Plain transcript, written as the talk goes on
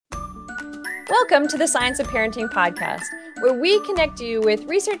Welcome to the Science of Parenting podcast, where we connect you with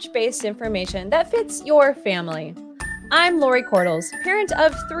research-based information that fits your family. I'm Lori Cordles, parent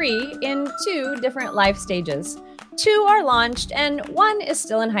of 3 in 2 different life stages. 2 are launched and 1 is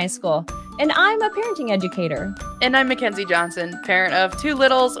still in high school, and I'm a parenting educator. And I'm Mackenzie Johnson, parent of 2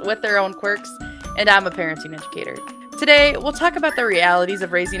 littles with their own quirks, and I'm a parenting educator. Today, we'll talk about the realities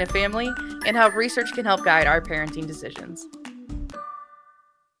of raising a family and how research can help guide our parenting decisions.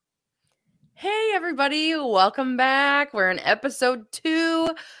 Hey everybody, welcome back. We're in episode 2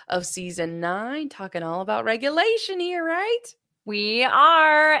 of season 9, talking all about regulation here, right? We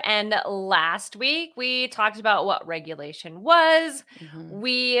are, and last week we talked about what regulation was.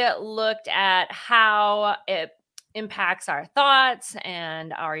 We looked at how it impacts our thoughts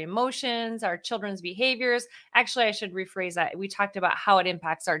and our emotions, our children's behaviors. Actually, I should rephrase that. We talked about how it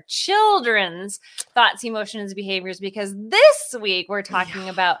impacts our children's thoughts, emotions, behaviors, because this week we're talking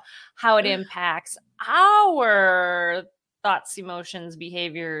about how it impacts our thoughts, emotions,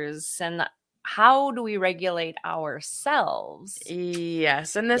 behaviors, and how do we regulate ourselves?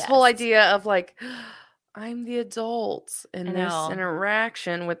 Yes, and this whole idea of like, I'm the adult in this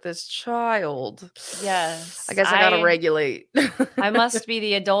interaction with this child. Yes. I guess I gotta regulate. I must be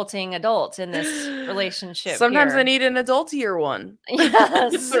the adulting adult in this relationship. Sometimes here. I need an adultier one.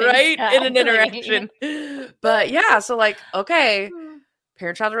 Yes. Right? Exactly. In an interaction. But yeah, so like, okay,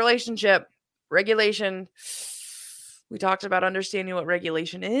 parent-child relationship, regulation. We talked about understanding what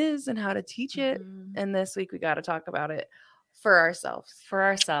regulation is and how to teach it. And this week we got to talk about it for ourselves.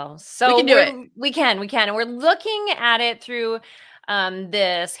 So we can do it. We can. And we're looking at it through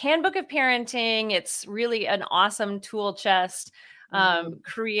this handbook of parenting. It's really an awesome tool chest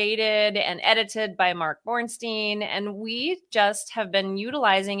created and edited by Mark Bornstein. And we just have been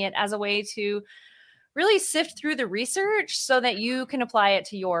utilizing it as a way to really sift through the research so that you can apply it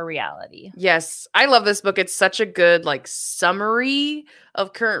to your reality. Yes. I love this book. It's such a good like summary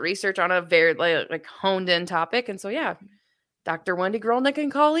of current research on a very like honed in topic. And so, yeah, Dr. Wendy Grolnick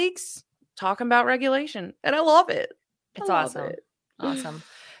and colleagues talking about regulation. And I love it. It's awesome. Awesome.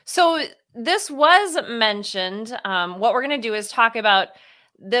 So this was mentioned. What we're going to do is talk about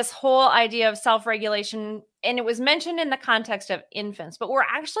this whole idea of self-regulation, and it was mentioned in the context of infants, but we're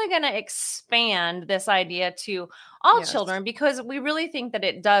actually going to expand this idea to all children because we really think that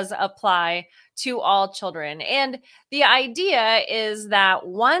it does apply to all children. And the idea is that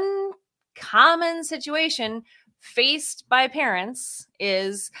one common situation faced by parents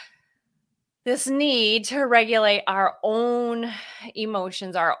is this need to regulate our own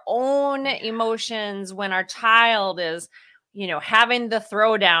emotions when our child is, having the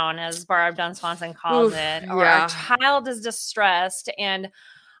throwdown, as Barb Dunn Swanson calls it, or our child is distressed and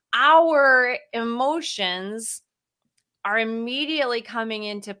our emotions are immediately coming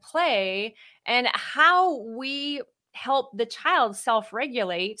into play, and how we help the child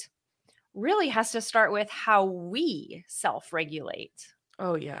self-regulate really has to start with how we self-regulate.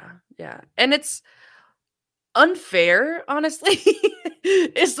 Oh, yeah. Yeah. And it's unfair, honestly,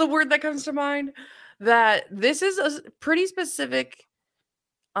 is the word that comes to mind. That this is a pretty specific,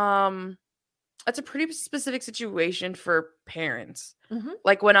 it's a pretty specific situation for parents.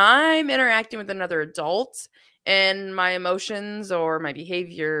 Like when I'm interacting with another adult and my emotions or my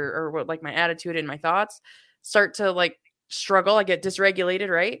behavior or what, like my attitude and my thoughts start to like struggle, I get dysregulated,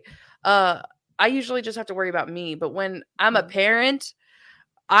 right? I usually just have to worry about me. But when I'm a parent,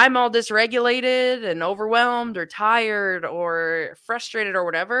 I'm all dysregulated and overwhelmed or tired or frustrated or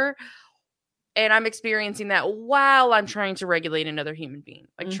whatever. And I'm experiencing that while I'm trying to regulate another human being,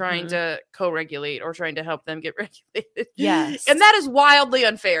 like trying to co-regulate or trying to help them get regulated. Yes. And that is wildly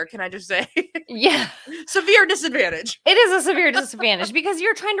unfair, can I just say? Yeah. Severe disadvantage. It is a severe disadvantage because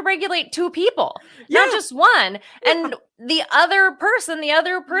you're trying to regulate 2 people, not just one. And the other person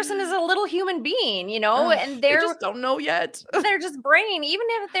is a little human being, and they just don't know yet. They're just brain, even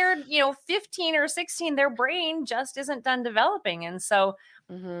if they're, 15 or 16, their brain just isn't done developing. And so,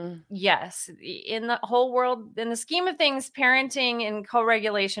 yes, in the whole world, in the scheme of things, parenting and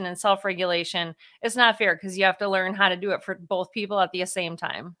co-regulation and self-regulation is not fair because you have to learn how to do it for both people at the same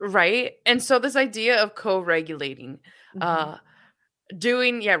time. Right. And so this idea of co-regulating,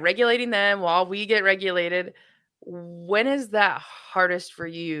 regulating them while we get regulated. When is that hardest for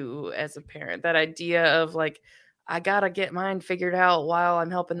you as a parent? That idea of like, I gotta get mine figured out while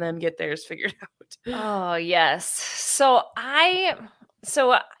I'm helping them get theirs figured out. Oh, yes. So I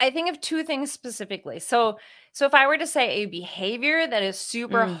think of 2 things specifically. So if I were to say a behavior that is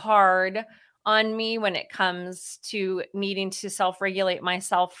super hard on me when it comes to needing to self-regulate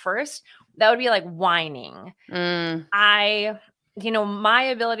myself first, that would be like whining. my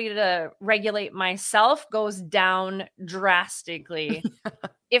ability to regulate myself goes down drastically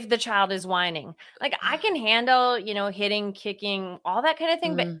if the child is whining. Like, I can handle, hitting, kicking, all that kind of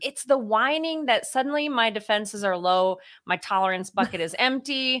thing, but it's the whining that suddenly my defenses are low, my tolerance bucket is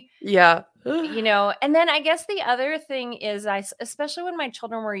empty. Yeah. And then I guess the other thing is, especially when my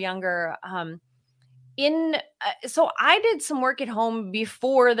children were younger, so I did some work at home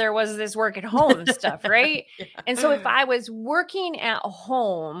before there was this work at home stuff, right? Yeah. And so if I was working at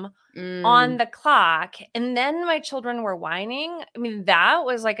home on the clock and then my children were whining, I mean, that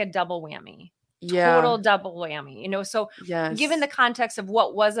was like a double whammy. Yeah. Total double whammy, so given the context of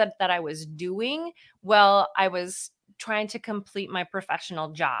what was it that I was doing, well, I was trying to complete my professional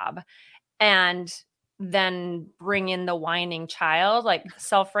job, and then bring in the whining child, like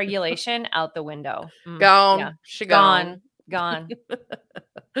self-regulation out the window. Gone. Yeah. She gone.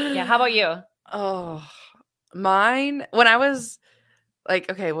 Yeah. How about you? Oh, mine, when I was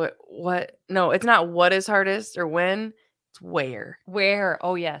like, okay, what? No, it's not what is hardest or when, it's where. Where?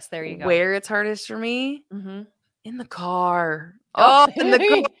 Oh, yes. There you go. Where it's hardest for me? In the car. Oh, in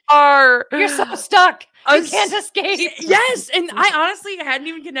the car. You're so stuck. You can't escape. Yes. And I honestly hadn't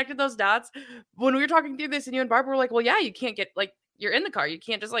even connected those dots when we were talking through this, and you and Barbara were like, well, yeah, you can't get, like, you're in the car. You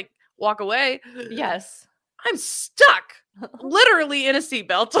can't just, like, walk away. Yes. I'm stuck literally in a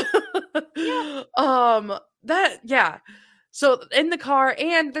seatbelt. Yeah. So in the car,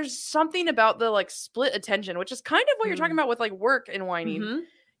 and there's something about the, like, split attention, which is kind of what you're talking about with, like, work and whining.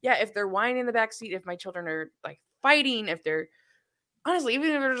 Yeah, if they're whining in the back seat, if my children are, like, fighting, if they're, honestly, even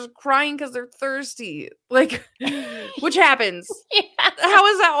if they're just crying because they're thirsty, like, which happens. Yeah. How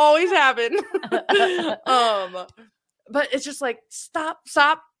does that always happen? But it's just like, stop,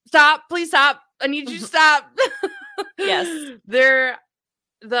 please stop. I need you to stop. Yes. The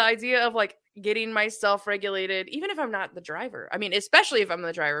idea of, like, getting myself regulated, even if I'm not the driver. I mean, especially if I'm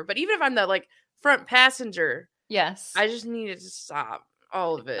the driver, but even if I'm the, like, front passenger. Yes. I just needed to stop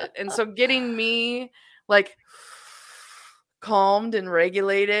all of it. And so getting me, like, calmed and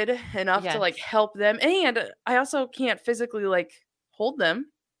regulated enough to, like, help them. And I also can't physically, like, hold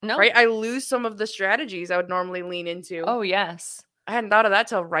them. No. Right? I lose some of the strategies I would normally lean into. Oh, yes. I hadn't thought of that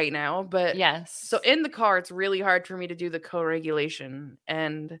till right now, but yes. So in the car, it's really hard for me to do the co-regulation,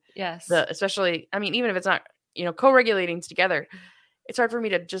 and yes, especially, I mean, even if it's not, co-regulating together, it's hard for me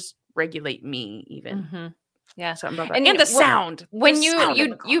to just regulate me even. Yeah. Something about that. And the sound. When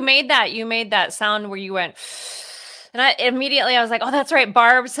you made that sound where you went, and I was like, oh, that's right.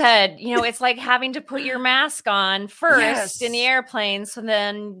 Barb said, it's like having to put your mask on first in the airplane, so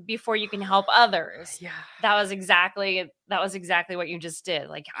then before you can help others. Yeah. That was exactly what you just did.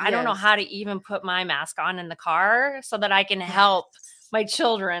 Like, I don't know how to even put my mask on in the car so that I can help my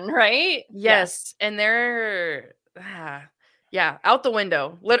children, right? Yes. And they're out the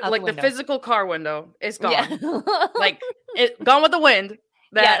window. The physical car window is gone. Yeah. Like, gone with the wind.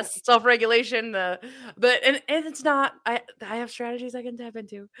 That self-regulation, and it's not. I have strategies I can tap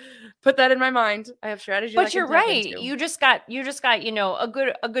into. Put that in my mind. I have strategies. But you're right. You just got a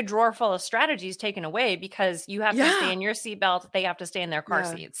good drawer full of strategies taken away because you have to stay in your seatbelt. They have to stay in their car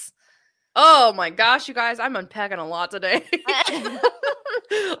seats. Oh my gosh, you guys! I'm unpacking a lot today.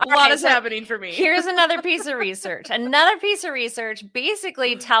 A lot is happening for me. Here's another piece of research. Another piece of research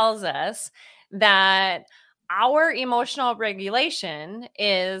basically tells us that our emotional regulation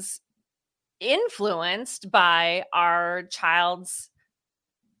is influenced by our child's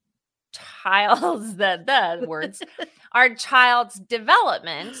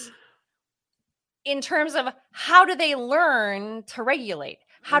development in terms of how do they learn to regulate?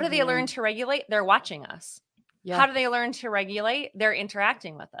 How do they learn to regulate? They're watching us. Yeah. How do they learn to regulate? They're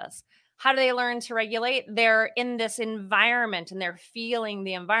interacting with us. How do they learn to regulate? They're in this environment and they're feeling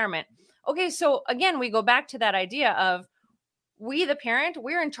the environment. Okay, so again, we go back to that idea of we, the parent,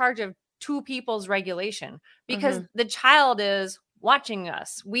 we're in charge of two people's regulation because the child is watching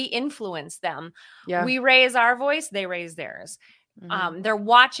us. We influence them. Yeah. We raise our voice, they raise theirs. They're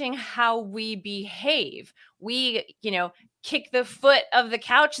watching how we behave. We, kick the foot of the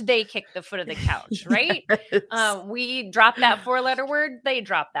couch, they kick the foot of the couch, right? Yes. We drop that 4-letter word, they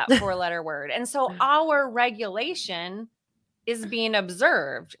drop that 4-letter word. And so our regulation is being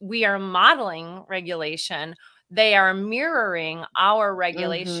observed. We are modeling regulation. They are mirroring our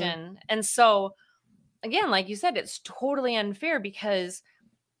regulation. And so, again, like you said, it's totally unfair because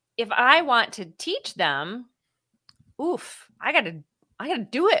if I want to teach them, I gotta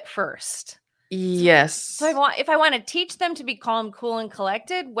do it first. Yes. So if I want to teach them to be calm, cool, and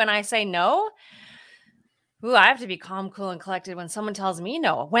collected when I say no, Ooh, I have to be calm, cool, and collected when someone tells me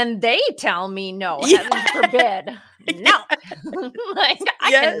no. When they tell me no, Yeah. heaven forbid. No. Like,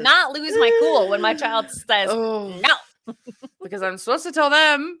 I cannot lose my cool when my child says no. Because I'm supposed to tell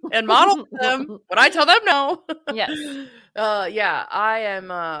them and model them when I tell them no. Yes. Yeah, I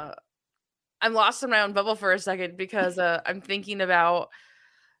am I'm lost in my own bubble for a second because I'm thinking about,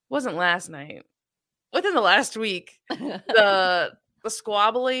 wasn't last night, within the last week, the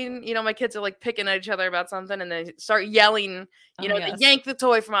squabbling. You know, my kids are like picking at each other about something and they start yelling, you know, they yank the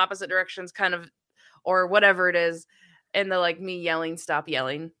toy from opposite directions kind of, or whatever it is. And they're like me yelling, stop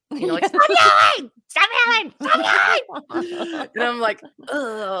yelling. You know, like, stop yelling! Stop yelling! Stop yelling! And I'm like,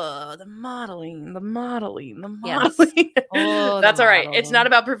 ugh, the modeling. Yes. Oh, that's all right. It's not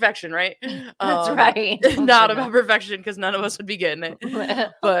about perfection, right? That's right. Not about perfection, because none of us would be getting it.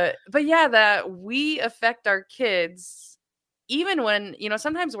 But yeah, that we affect our kids, even when, you know,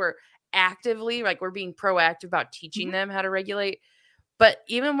 sometimes we're actively, like, we're being proactive about teaching them how to regulate. But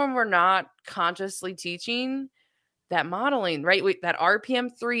even when we're not consciously teaching, that modeling, right? That RPM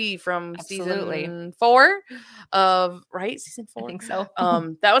 3 from season 4 of, right? Season 4. I think so.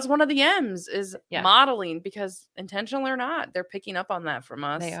 That was one of the M's, is modeling, because intentional or not, they're picking up on that from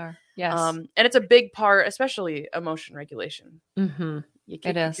us. They are. Yes. And it's a big part, especially emotion regulation. Mm-hmm. You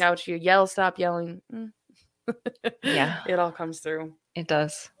kick the couch, you yell, stop yelling. Yeah. It all comes through. It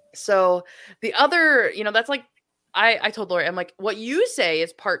does. So the other, you know, that's like, I told Lori, I'm like, what you say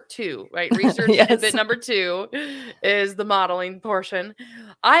is part 2, right? Research tidbit number 2 is the modeling portion.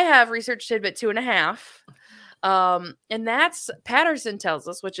 I have research tidbit 2.5. And that's, Patterson tells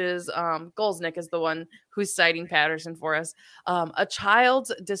us, which is Goldsnick is the one who's citing Patterson for us. A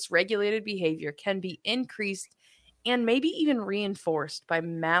child's dysregulated behavior can be increased and maybe even reinforced by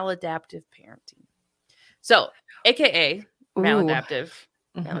maladaptive parenting. So, AKA maladaptive.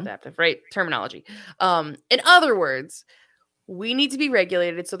 Maladaptive, right? Terminology. In other words, we need to be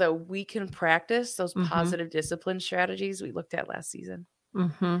regulated so that we can practice those positive discipline strategies we looked at last season.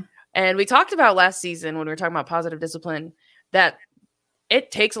 And we talked about last season, when we were talking about positive discipline, that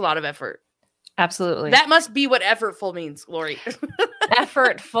it takes a lot of effort. Absolutely. That must be what effortful means, Lori.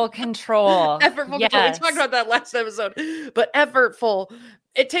 Effortful control. Effortful control. We talked about that last episode. But effortful,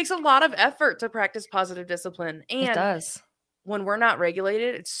 it takes a lot of effort to practice positive discipline. And it does. When we're not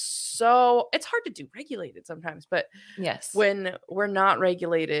regulated, it's hard to do regulated sometimes, but when we're not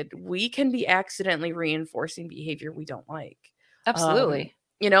regulated, we can be accidentally reinforcing behavior we don't like. Absolutely.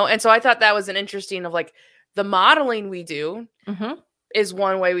 You know, and so I thought that was an interesting of, like, the modeling we do is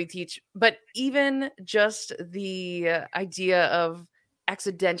one way we teach, but even just the idea of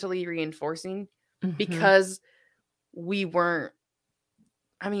accidentally reinforcing because we weren't,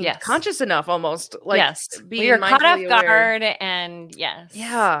 conscious enough, almost, like, we were caught off guard, and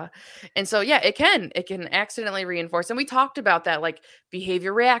and so it can accidentally reinforce. And we talked about that, like,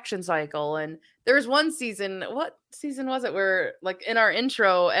 behavior reaction cycle. And there was one season, what season was it, where, like, in our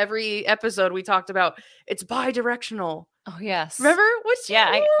intro, every episode we talked about it's bi-directional. Oh yes, remember?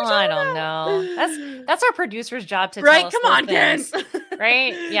 I don't know. That's our producer's job to right. Tell us Come on, Ken.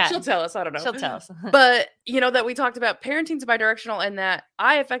 Right? Yeah, she'll tell us. I don't know. She'll tell us. But you know that we talked about parenting's bi-directional, and that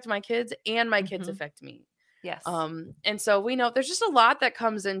I affect my kids and my kids affect me. Yes. And so we know there's just a lot that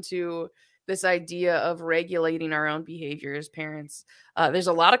comes into this idea of regulating our own behavior as parents. There's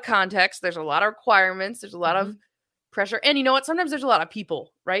a lot of context. There's a lot of requirements. There's a lot of pressure. And you know what? Sometimes there's a lot of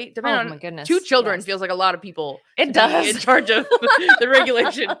people, right? Depending my goodness. 2 children feels like a lot of people. It does. In charge of the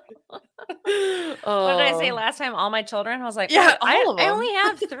regulation. What did I say last time? All my children? I was like, all of them. I only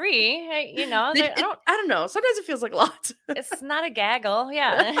have 3. You know, I don't know. Sometimes it feels like a lot. It's not a gaggle.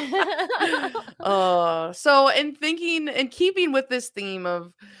 Yeah. So in thinking and keeping with this theme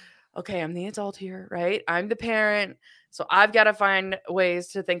of, okay, I'm the adult here, right? I'm the parent. So I've got to find ways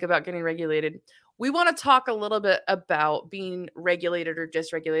to think about getting regulated. We want to talk a little bit about being regulated or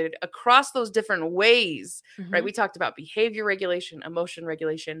dysregulated across those different ways, right? We talked about behavior regulation, emotion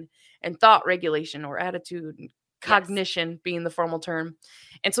regulation, and thought regulation, or attitude and cognition being the formal term.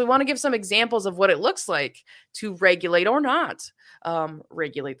 And so we want to give some examples of what it looks like to regulate or not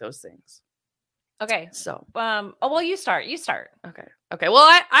regulate those things. Okay. So, well, you start. Okay.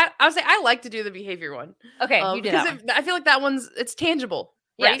 Well, I would say I like to do the behavior one. Okay. You did because I feel like that it's tangible,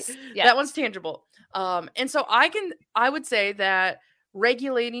 right? Yes. That one's tangible. And so I would say that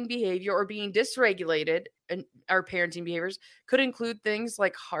regulating behavior or being dysregulated in our parenting behaviors could include things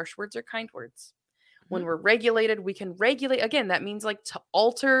like harsh words or kind words. When we're regulated, we can regulate. Again, that means, like, to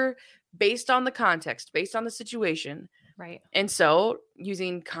alter based on the context, based on the situation, Right. And so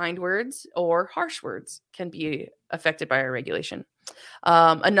using kind words or harsh words can be affected by our regulation.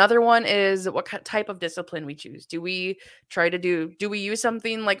 Another one is what type of discipline we choose. Do we use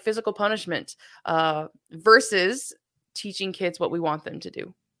something like physical punishment versus teaching kids what we want them to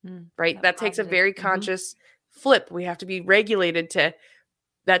do? Right? That takes a very conscious flip. We have to be regulated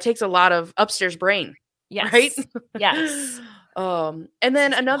that takes a lot of upstairs brain. Yes. Right? Yes. And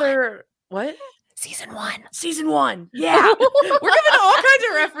then what? Season 1. Season 1. Yeah. We're giving all kinds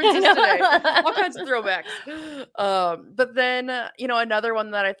of references today. All kinds of throwbacks. But then, another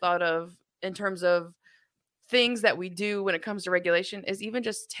one that I thought of in terms of things that we do when it comes to regulation is even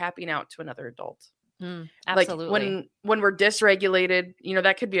just tapping out to another adult. Absolutely. Like when we're dysregulated,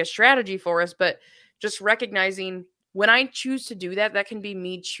 that could be a strategy for us, but just recognizing when I choose to do that, that can be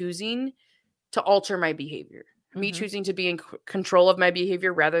me choosing to alter my behavior. Me choosing to be in control of my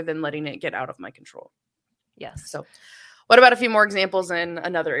behavior rather than letting it get out of my control. Yes. So what about a few more examples in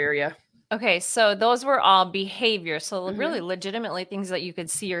another area? Okay, so those were all behavior. So really legitimately things that you could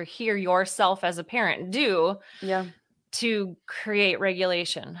see or hear yourself as a parent do to create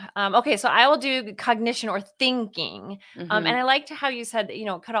regulation. Okay, so I will do cognition or thinking. And I liked how you said that,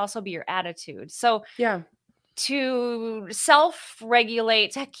 it could also be your attitude. So to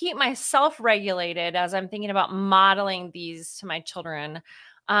self-regulate, to keep myself regulated as I'm thinking about modeling these to my children,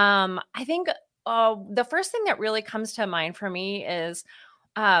 I think the first thing that really comes to mind for me is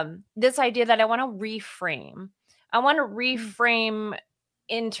this idea that I want to reframe. I want to reframe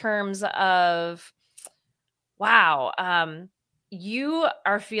in terms of, wow, you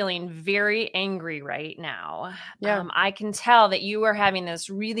are feeling very angry right now. I can tell that you are having this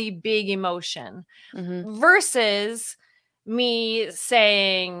really big emotion versus me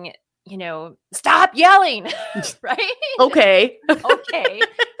saying, stop yelling, right? Okay. Okay.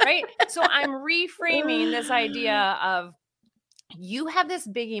 Right. So I'm reframing this idea of, you have this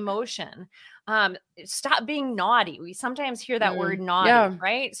big emotion. Stop being naughty. We sometimes hear that word naughty,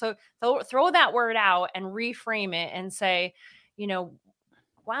 right? So throw that word out and reframe it and say,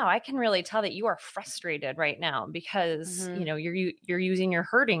 wow, I can really tell that you are frustrated right now because, you're using your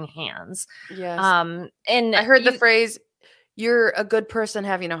hurting hands. Yes. And I heard the phrase, you're a good person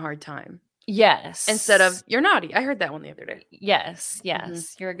having a hard time. Yes. Instead of you're naughty. I heard that one the other day. Yes.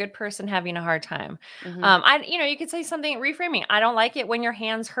 You're a good person having a hard time. You could say something reframing. I don't like it when your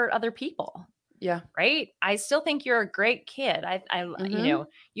hands hurt other people. Yeah. Right. I still think you're a great kid.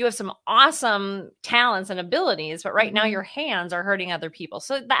 You have some awesome talents and abilities, but right now your hands are hurting other people.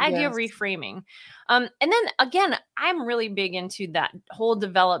 So the idea of reframing. And then again, I'm really big into that whole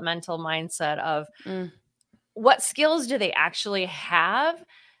developmental mindset of what skills do they actually have?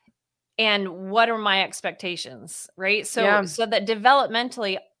 And what are my expectations, right? So that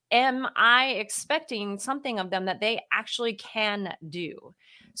developmentally, am I expecting something of them that they actually can do?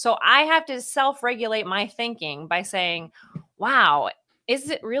 So I have to self-regulate my thinking by saying, wow, is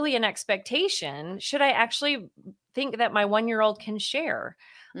it really an expectation? Should I actually think that my 1-year-old can share?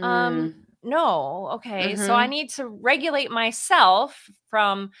 No. Okay. So I need to regulate myself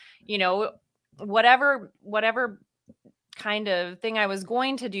from, whatever kind of thing I was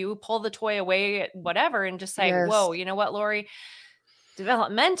going to do, pull the toy away, whatever, and just say, whoa, you know what, Lori,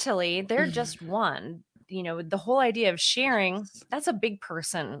 developmentally, they're just one. The whole idea of sharing, that's a big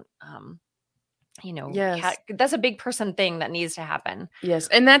person, that's a big person thing that needs to happen. Yes.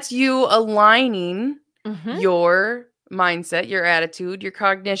 And that's you aligning your mindset, your attitude, your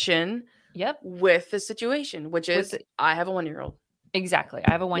cognition with the situation, which is I have a 1-year-old. Exactly.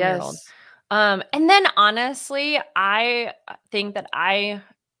 I have a 1-year-old. And then honestly, I think that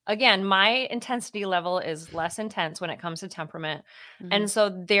again, my intensity level is less intense when it comes to temperament. And so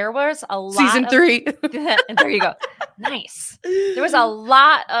there was a lot Season 3. There you go. Nice. There was a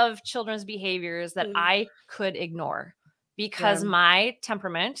lot of children's behaviors that I could ignore because my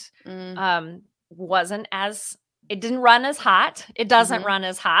temperament it didn't run as hot. It doesn't run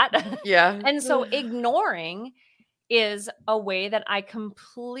as hot. And so ignoring is a way that I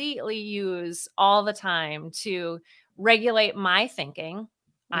completely use all the time to regulate my thinking.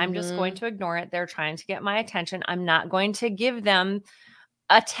 I'm just going to ignore it. They're trying to get my attention. I'm not going to give them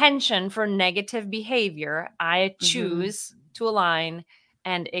attention for negative behavior. I choose to align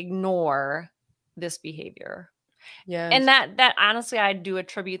and ignore this behavior. And that honestly, I do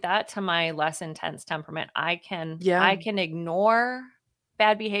attribute that to my less intense temperament. I can ignore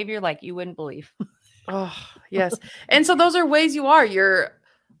bad behavior like you wouldn't believe. Oh, yes. And so those are ways you're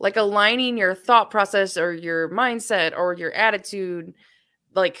like aligning your thought process or your mindset or your attitude.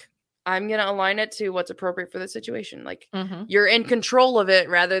 Like, I'm going to align it to what's appropriate for the situation. Like, you're in control of it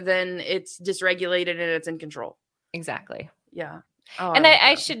rather than it's dysregulated and it's in control. Exactly. Yeah. Oh, And love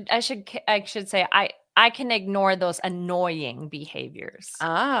I that. should say I can ignore those annoying behaviors.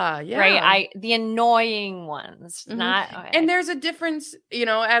 Yeah. Right? The annoying ones, not And there's a difference,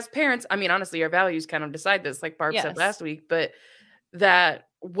 as parents. I mean, honestly, our values kind of decide this, like Barb said last week, but that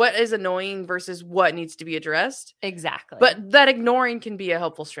what is annoying versus what needs to be addressed. Exactly. But that ignoring can be a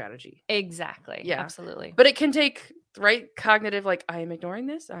helpful strategy. Exactly. Yeah. Absolutely. But it can take cognitive, like, I am ignoring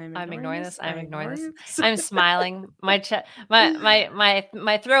this. I'm ignoring this. I'm ignoring this. this. I'm smiling. My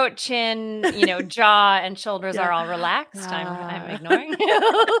my throat, chin, jaw and shoulders are all relaxed. I'm ignoring.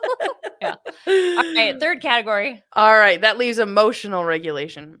 Yeah. All right. Third category. All right. That leaves emotional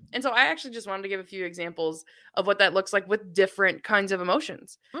regulation. And so I actually just wanted to give a few examples of what that looks like with different kinds of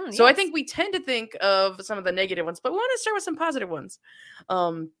emotions. So I think we tend to think of some of the negative ones, but we want to start with some positive ones.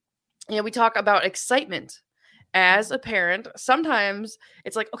 We talk about excitement. As a parent, sometimes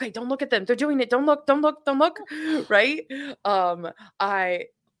it's like, okay, don't look at them. They're doing it. Don't look, right? I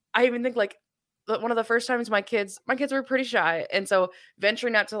even think like one of the first times my kids were pretty shy. And so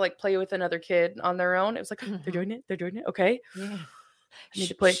venturing out to like play with another kid on their own, it was like, they're doing it. Okay. Yeah. I need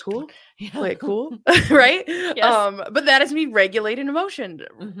to play it cool. Yeah. Play it cool. Right? Yes. But that is me regulating emotion.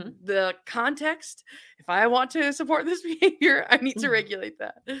 The context, if I want to support this behavior, I need to regulate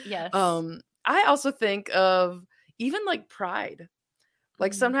that. Yes. I also think of even like pride.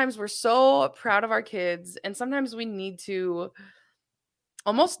 Like sometimes we're so proud of our kids, and sometimes we need to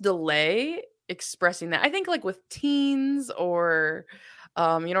almost delay expressing that. I think like with teens or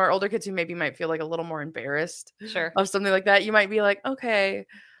our older kids who maybe might feel like a little more embarrassed of something like that, you might be like, okay,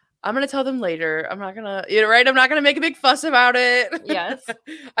 I'm gonna tell them later. I'm not gonna, right? I'm not gonna make a big fuss about it. Yes.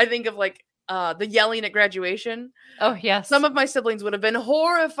 I think of like the yelling at graduation. Oh, yes. Some of my siblings would have been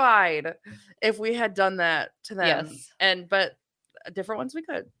horrified if we had done that to them. Yes. But different ones we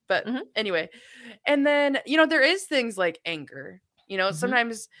could. But anyway. And then, there is things like anger.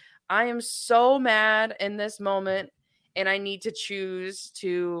 Sometimes I am so mad in this moment and I need to choose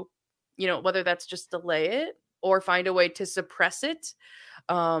to, whether that's just delay it or find a way to suppress it.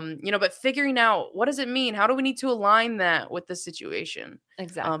 But figuring out what does it mean? How do we need to align that with the situation?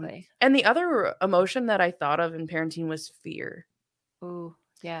 Exactly. And the other emotion that I thought of in parenting was fear. Ooh,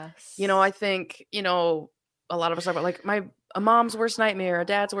 yes. I think, a lot of us talk about like a mom's worst nightmare, a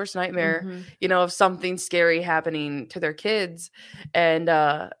dad's worst nightmare, of something scary happening to their kids. And,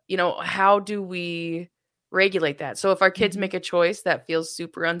 how do we regulate that? So if our kids make a choice that feels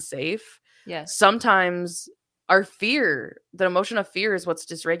super unsafe, sometimes the emotion of fear is what's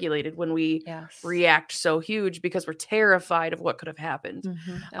dysregulated when we react so huge because we're terrified of what could have happened.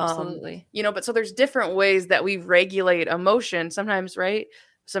 Absolutely. But so there's different ways that we regulate emotion sometimes, right?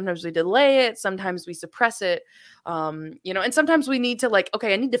 Sometimes we delay it. Sometimes we suppress it. And sometimes we need to like,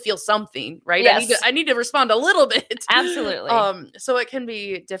 okay, I need to feel something, right? Yes. I need to respond a little bit. Absolutely. So it can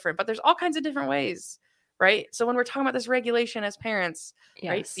be different, but there's all kinds of different ways, right? So when we're talking about this regulation as parents,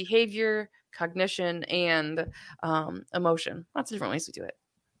 right? Behavior, cognition, and emotion, lots of different ways to do it.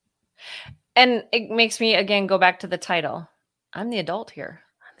 And it makes me again go back to the title. I'm the adult here.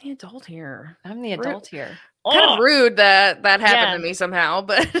 I'm the adult here. Kind of rude that happened to me somehow,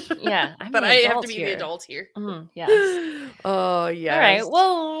 but but I have to be the adult here. Yes. Oh, yes. All right.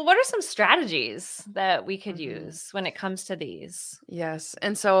 Well, what are some strategies that we could use when it comes to these? Yes.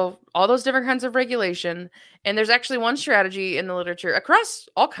 And so all those different kinds of regulation, and there's actually one strategy in the literature across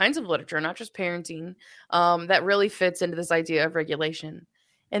all kinds of literature, not just parenting, that really fits into this idea of regulation.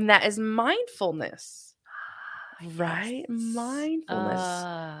 And that is mindfulness. Right?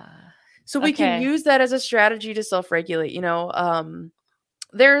 Mindfulness. So we can use that as a strategy to self-regulate.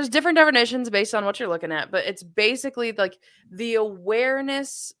 There's different definitions based on what you're looking at, but it's basically like the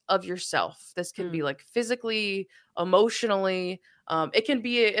awareness of yourself. This can be like physically, emotionally. It can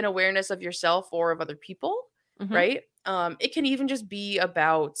be an awareness of yourself or of other people, right? It can even just be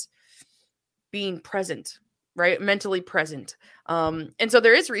about being present, right? Mentally present. And so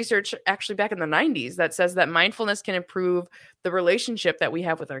there is research actually back in the 90s that says that mindfulness can improve the relationship that we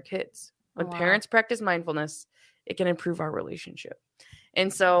have with our kids. When parents practice mindfulness, it can improve our relationship.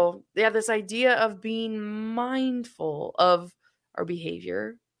 And so they have this idea of being mindful of our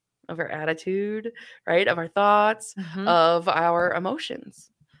behavior, of our attitude, right? Of our thoughts, of our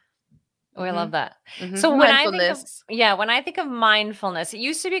emotions. Oh, I love that. So when I think of mindfulness, it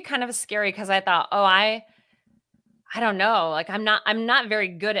used to be kind of scary because I thought, I don't know. Like I'm not very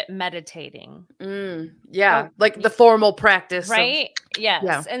good at meditating. Like the formal practice. Right? Yes.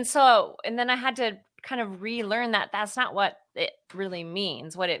 Yeah. And then I had to kind of relearn that that's not what it really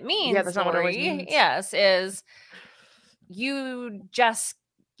means. What it means, that's not what it always means. Yes, is you just,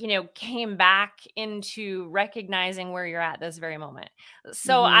 came back into recognizing where you're at this very moment.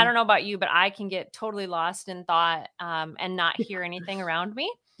 So I don't know about you, but I can get totally lost in thought and not hear anything around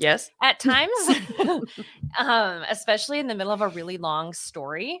me. Yes. At times, especially in the middle of a really long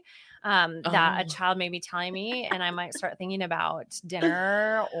story that a child may be telling me, and I might start thinking about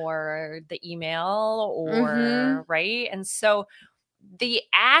dinner or the email or right. And so the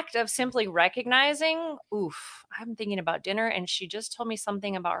act of simply recognizing, oof, I'm thinking about dinner, and she just told me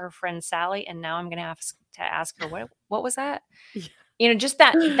something about her friend Sally, and now I'm going to ask her what was that? Yeah. Just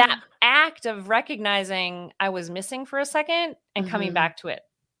that act of recognizing I was missing for a second and coming back to it.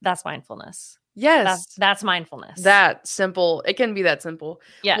 That's mindfulness. Yes. That's mindfulness. That simple. It can be that simple.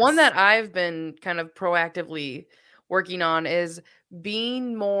 Yes. One that I've been kind of proactively working on is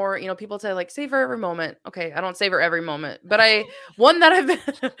being more, people say like savor every moment. Okay, I don't savor every moment, but one that I've been,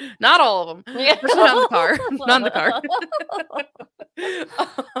 not all of them, especially not in the car, not in the car.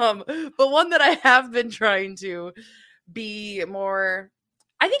 But one that I have been trying to be more,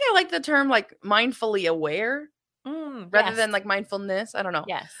 I think I like the term like mindfully aware. Rather than like mindfulness. I don't know.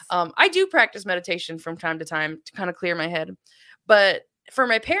 Yes. I do practice meditation from time to time to kind of clear my head. But for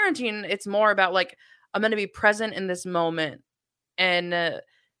my parenting, it's more about like, I'm going to be present in this moment. And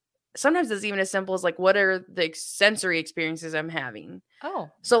sometimes it's even as simple as like, what are the sensory experiences I'm having? Oh.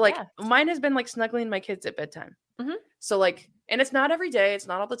 So like mine has been like snuggling my kids at bedtime. So like, and it's not every day, it's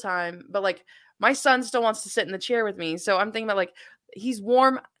not all the time, but like my son still wants to sit in the chair with me. So I'm thinking about like, he's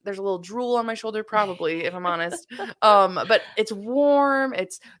warm. There's a little drool on my shoulder, probably, if I'm honest. But it's warm.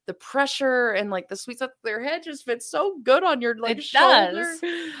 It's the pressure and like the sweet stuff. Their head just fits so good on your like shoulder.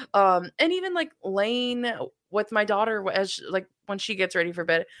 And even like laying with my daughter like when she gets ready for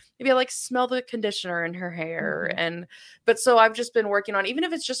bed, maybe I like smell the conditioner in her hair. But so I've just been working on, even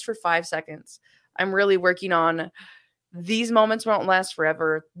if it's just for 5 seconds, I'm really working on these moments won't last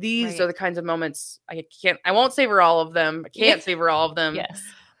forever. These are the kinds of moments I won't savor all of them. I can't savor all of them. Yes.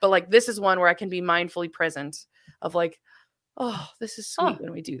 But like, this is one where I can be mindfully present of like, oh, this is sweet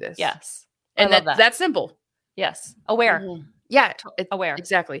when we do this. Yes. And that's simple. Yes. Aware. Yeah. Aware.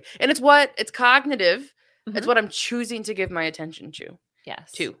 Exactly. And it's cognitive. It's what I'm choosing to give my attention to.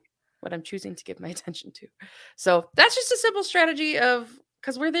 Yes. What I'm choosing to give my attention to. So that's just a simple strategy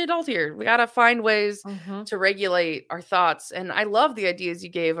because we're the adult here. We got to find ways to regulate our thoughts. And I love the ideas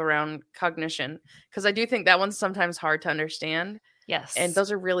you gave around cognition, because I do think that one's sometimes hard to understand. Yes. And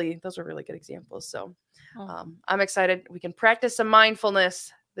those are really good examples. So I'm excited. We can practice some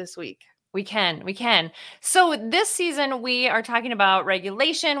mindfulness this week. We can. So this season, we are talking about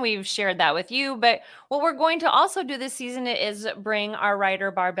regulation. We've shared that with you. But what we're going to also do this season is bring our writer,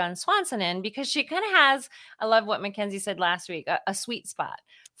 Barb Dunn Swanson, in, because she kind of has, I love what Mackenzie said last week, a sweet spot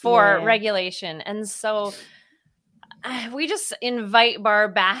for regulation. And so we just invite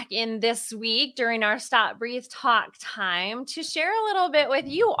Barb back in this week during our Stop, Breathe, Talk time to share a little bit with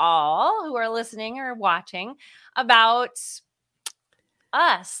you all who are listening or watching about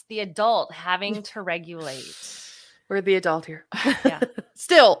us, the adult, having to regulate. We're the adult here. Yeah.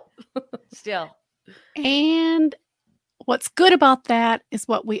 Still. And what's good about that is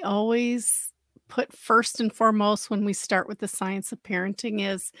what we always put first and foremost when we start with the science of parenting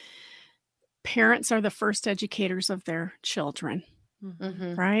is parents are the first educators of their children,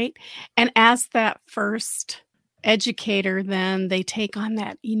 right? And as that first educator, then they take on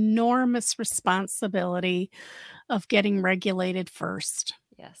that enormous responsibility of getting regulated first.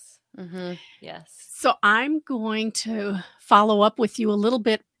 Yes. Yes. So I'm going to follow up with you a little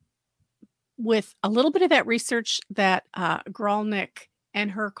bit with a little bit of that research that Gralnick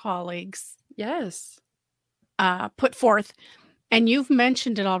and her colleagues put forth. And you've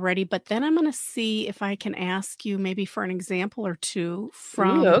mentioned it already, but then I'm going to see if I can ask you maybe for an example or two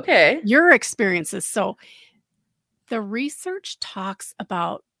from your experiences. So the research talks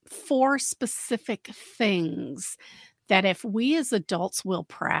about 4 specific things that if we as adults will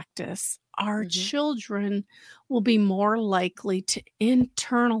practice, our children will be more likely to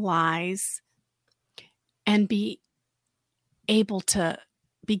internalize and be able to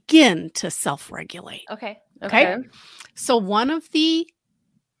begin to self-regulate. Okay. So one of the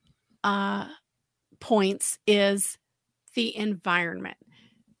points is the environment.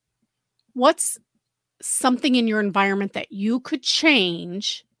 What's something in your environment that you could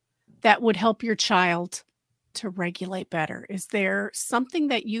change that would help your child to regulate better? Is there something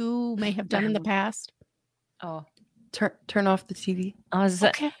that you may have done in the past? Oh, turn off the TV.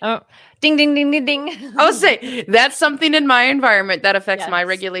 Okay. Oh, ding, ding, ding, ding, ding. I would say that's something in my environment that affects my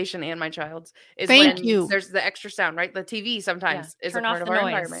regulation and my child's. Is Thank you. There's the extra sound, right? The TV sometimes is turn a part off of the our noise.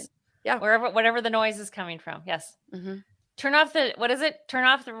 environment. Yeah. Whatever the noise is coming from. Yes. Turn off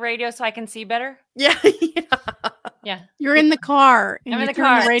the radio so I can see better? Yeah. Yeah. You're in the car and you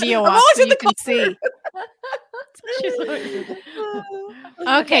turn the radio off so you can see.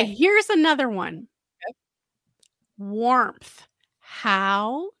 Okay, here's another one. Okay. Warmth.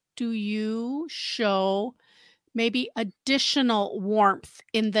 How do you show maybe additional warmth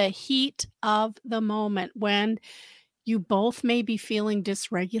in the heat of the moment when you both may be feeling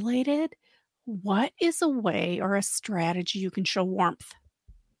dysregulated? What is a way or a strategy you can show warmth?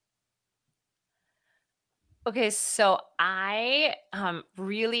 Okay, so I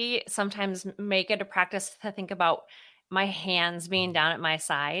really sometimes make it a practice to think about my hands being down at my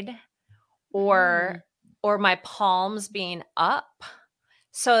side or my palms being up,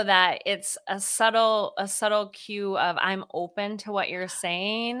 so that it's a subtle cue of I'm open to what you're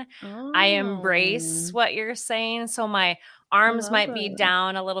saying. I embrace what you're saying. So my arms might be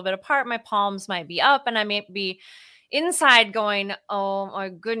down a little bit apart, my palms might be up, and I may be inside going, oh my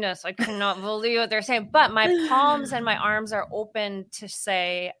goodness, I cannot believe what they're saying. But my palms and my arms are open to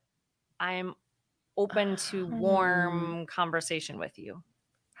say, I'm open to warm conversation with you.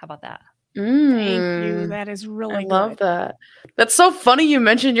 How about that? Thank you. That is really good. I love that. That's so funny you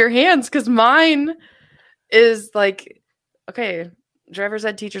mentioned your hands, because mine is like, okay, driver's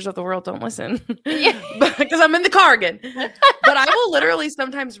ed teachers of the world, don't listen. Because I'm in the car again. But I will literally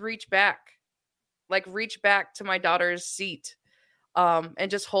sometimes reach back to my daughter's seat and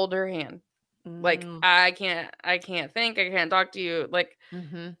just hold her hand. Like, I can't think, I can't talk to you. Like,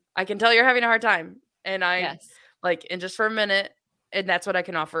 I can tell you're having a hard time. And and just for a minute, and that's what I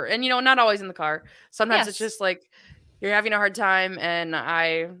can offer. And, not always in the car. Sometimes it's just like, you're having a hard time and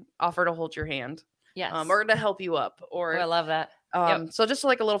I offer to hold your hand. Yes. Or to help you up. Or I love that. So just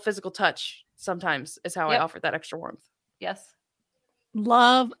like a little physical touch sometimes is how I offer that extra warmth. Yes.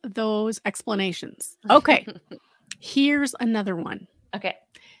 Love those explanations. Okay. Here's another one. Okay.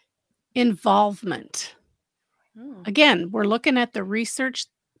 Involvement. Again, we're looking at the research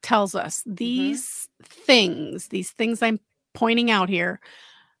tells us these things I'm pointing out here,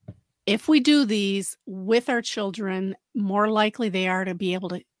 if we do these with our children, more likely they are to be able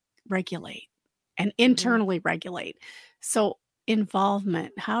to regulate and internally regulate. So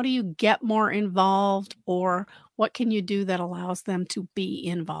involvement, how do you get more involved, or what can you do that allows them to be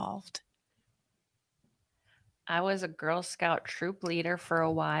involved? I was a Girl Scout troop leader for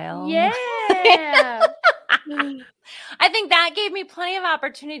a while. Yeah. I think that gave me plenty of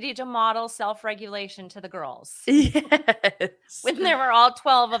opportunity to model self-regulation to the girls. Yes. When there were all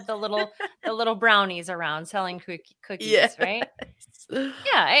 12 of the little brownies around selling cookies, right? Yeah,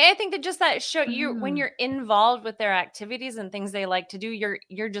 I think that just that show you when you're involved with their activities and things they like to do,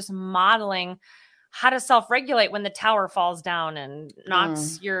 you're just modeling how to self-regulate when the tower falls down and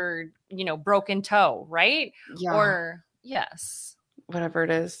knocks your, broken toe, right? Yeah. Or yes. Whatever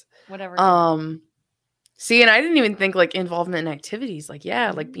it is. Whatever. See, and I didn't even think like involvement in activities, like,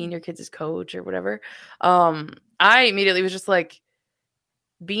 like being your kids' coach or whatever. I immediately was just like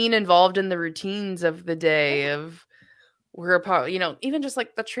being involved in the routines of the day of we're a part, even just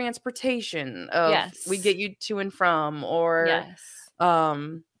like the transportation of we get you to and from, or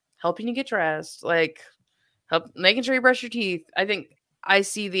helping you get dressed, like making sure you brush your teeth. I think I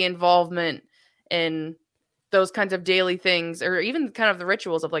see the involvement in those kinds of daily things, or even kind of the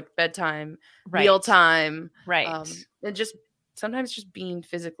rituals of like bedtime, mealtime, and just sometimes just being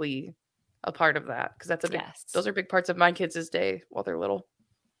physically a part of that, because that's those are big parts of my kids' day while they're little.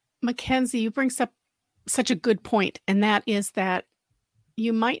 Mackenzie, you bring up such a good point, and that is that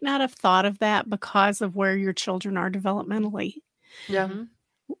you might not have thought of that because of where your children are developmentally. Yeah.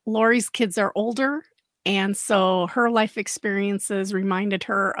 Lori's kids are older, and so her life experiences reminded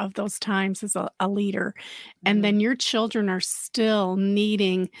her of those times as a leader. And then your children are still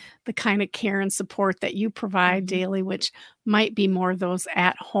needing the kind of care and support that you provide daily, which might be more of those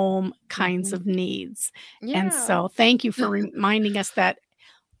at-home kinds of needs. Yeah. And so thank you for reminding us that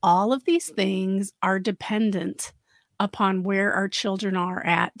all of these things are dependent upon where our children are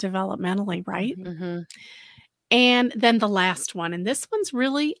at developmentally, right? And then the last one, and this one's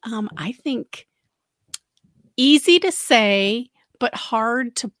really, I think, easy to say, but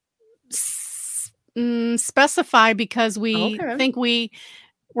hard to specify because we think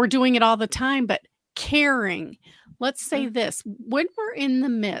we're doing it all the time, but caring. Let's say this, when we're in the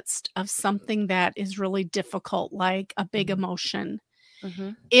midst of something that is really difficult, like a big emotion,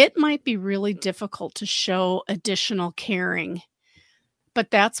 it might be really difficult to show additional caring,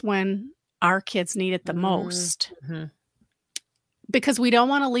 but that's when our kids need it the most. Because we don't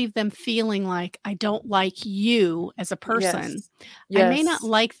want to leave them feeling like, I don't like you as a person. I may not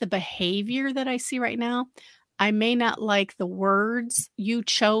like the behavior that I see right now. I may not like the words you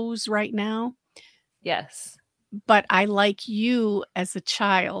chose right now. Yes. But I like you as a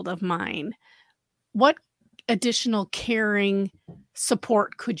child of mine. What additional caring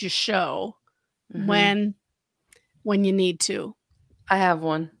support could you show when you need to? I have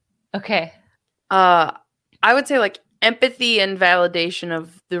one. Okay. I would say like empathy and validation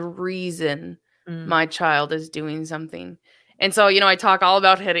of the reason my child is doing something. And so, I talk all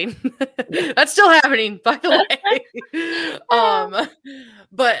about hitting. That's still happening, by the way.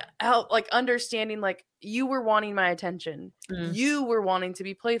 But how, like, understanding, like, you were wanting my attention. You were wanting to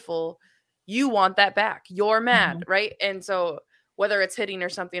be playful. You want that back. You're mad, right? And so whether it's hitting or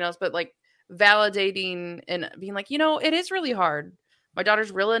something else, but like validating and being like, it is really hard. My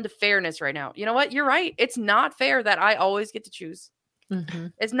daughter's real into fairness right now. You know what? You're right. It's not fair that I always get to choose.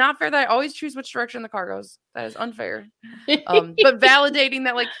 It's not fair that I always choose which direction the car goes. That is unfair. But validating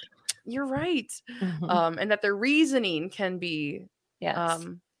that, like, you're right. And that their reasoning can be,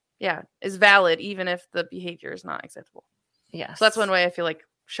 is valid, even if the behavior is not acceptable. Yes. So that's one way I feel like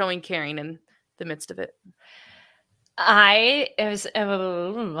showing caring in the midst of it. Okay.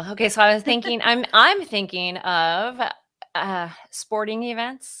 So I was thinking, I'm thinking of sporting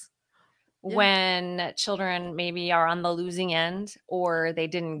events. When children maybe are on the losing end, or they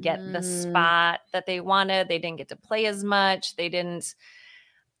didn't get the spot that they wanted, they didn't get to play as much, they didn't,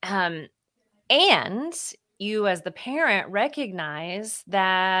 and you as the parent recognize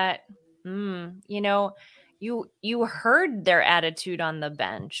that, you heard their attitude on the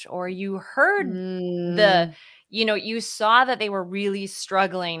bench, or you heard you saw that they were really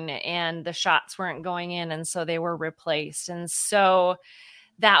struggling and the shots weren't going in, and so they were replaced. And so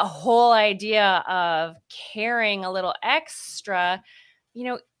that whole idea of caring a little extra,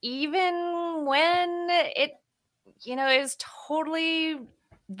 even when it, is totally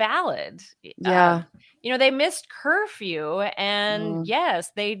valid. Yeah. They missed curfew, and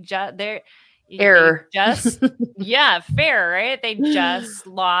yes, fair, right? They just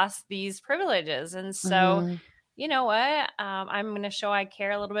lost these privileges. And so, you know what? I'm going to show I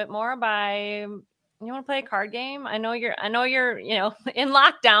care a little bit more by, you want to play a card game? I know you're, in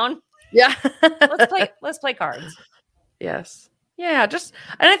lockdown. Yeah. Let's play cards. Yes. Yeah. And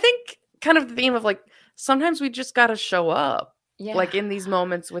I think kind of the theme of, like, sometimes we just got to show up, like, in these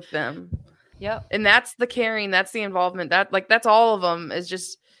moments with them. Yep. And that's the caring, that's the involvement, that's all of them, is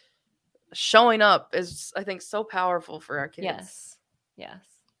just showing up is, I think, so powerful for our kids. Yes.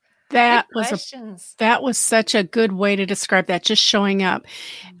 That was such a good way to describe that, just showing up.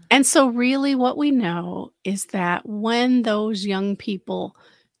 And so really what we know is that when those young people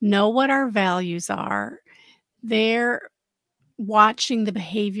know what our values are, they're watching the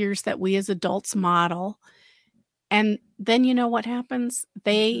behaviors that we as adults model. And then you know what happens?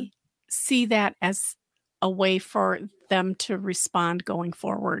 They see that as a way for them to respond going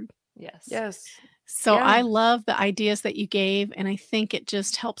forward. Yes. So I love the ideas that you gave, and I think it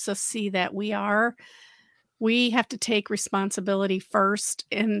just helps us see that we have to take responsibility first.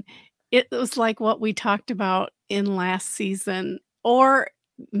 And it was like what we talked about in last season, or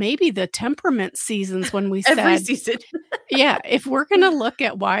maybe the temperament seasons, when we said every season. If we're going to look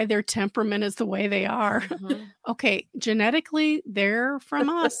at why their temperament is the way they are, okay, genetically they're from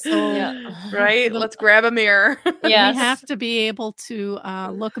us. So, right? Let's grab a mirror. We have to be able to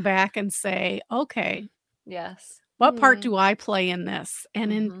look back and say, okay, what part do I play in this?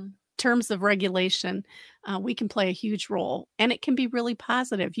 And in terms of regulation, we can play a huge role, and it can be really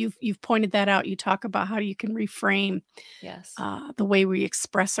positive. You've pointed that out. You talk about how you can reframe the way we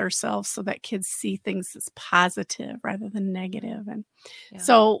express ourselves so that kids see things as positive rather than negative. And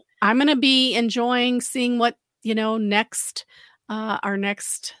so I'm going to be enjoying seeing what, next, our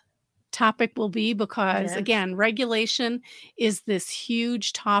next topic will be, because again, regulation is this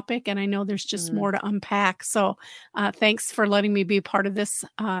huge topic, and I know there's just more to unpack. So thanks for letting me be a part of this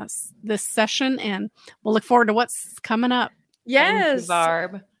this session, and we'll look forward to what's coming up. Yes. Thank you,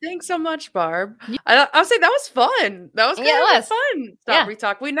 Barb. Thanks so much, Barb. I'll say that was fun. That was kind of fun. Stop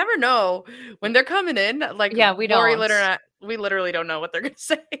Talk. We never know when they're coming in. Like, we don't. We literally don't know what they're going to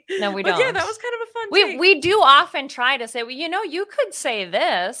say. No, we don't. Yeah, that was kind of a fun take. We do often try to say, well, you could say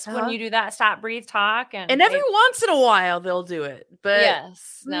this when you do that stop, breathe, talk. And every once in a while they'll do it. But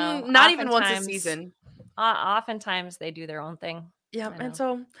not even once a season. Oftentimes they do their own thing. Yeah. And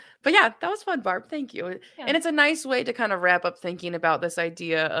so, but yeah, that was fun, Barb. Thank you. Yeah. And it's a nice way to kind of wrap up thinking about this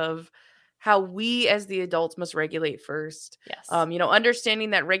idea of how we as the adults must regulate first. Yes.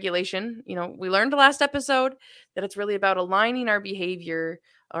 Understanding that regulation, we learned the last episode that it's really about aligning our behavior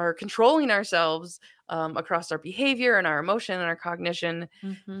or controlling ourselves across our behavior and our emotion and our cognition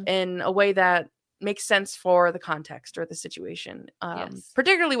in a way that makes sense for the context or the situation,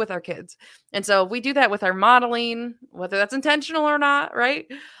 particularly with our kids. And so we do that with our modeling, whether that's intentional or not, right?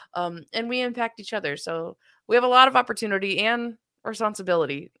 And we impact each other. So we have a lot of opportunity and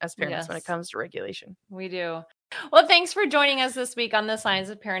responsibility as parents when it comes to regulation. We do. Well, thanks for joining us this week on the Science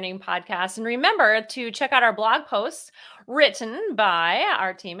of Parenting podcast. And remember to check out our blog posts written by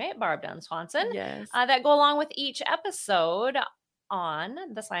our teammate, Barb Dunn-Swanson, that go along with each episode on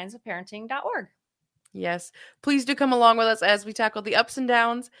thescienceofparenting.org. Yes. Please do come along with us as we tackle the ups and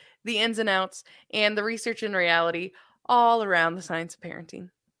downs, the ins and outs, and the research and reality all around the science of parenting.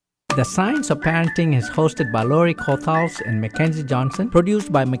 The Science of Parenting is hosted by Lori Kothals and Mackenzie Johnson,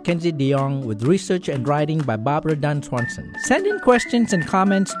 produced by Mackenzie DeYoung, with research and writing by Barbara Dunn-Swanson. Send in questions and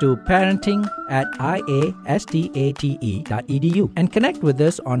comments to parenting@iastate.edu and connect with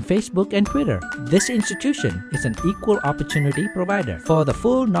us on Facebook and Twitter. This institution is an equal opportunity provider. For the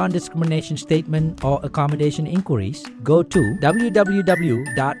full non-discrimination statement or accommodation inquiries, go to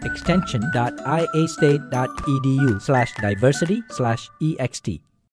www.extension.iastate.edu/diversity/ext.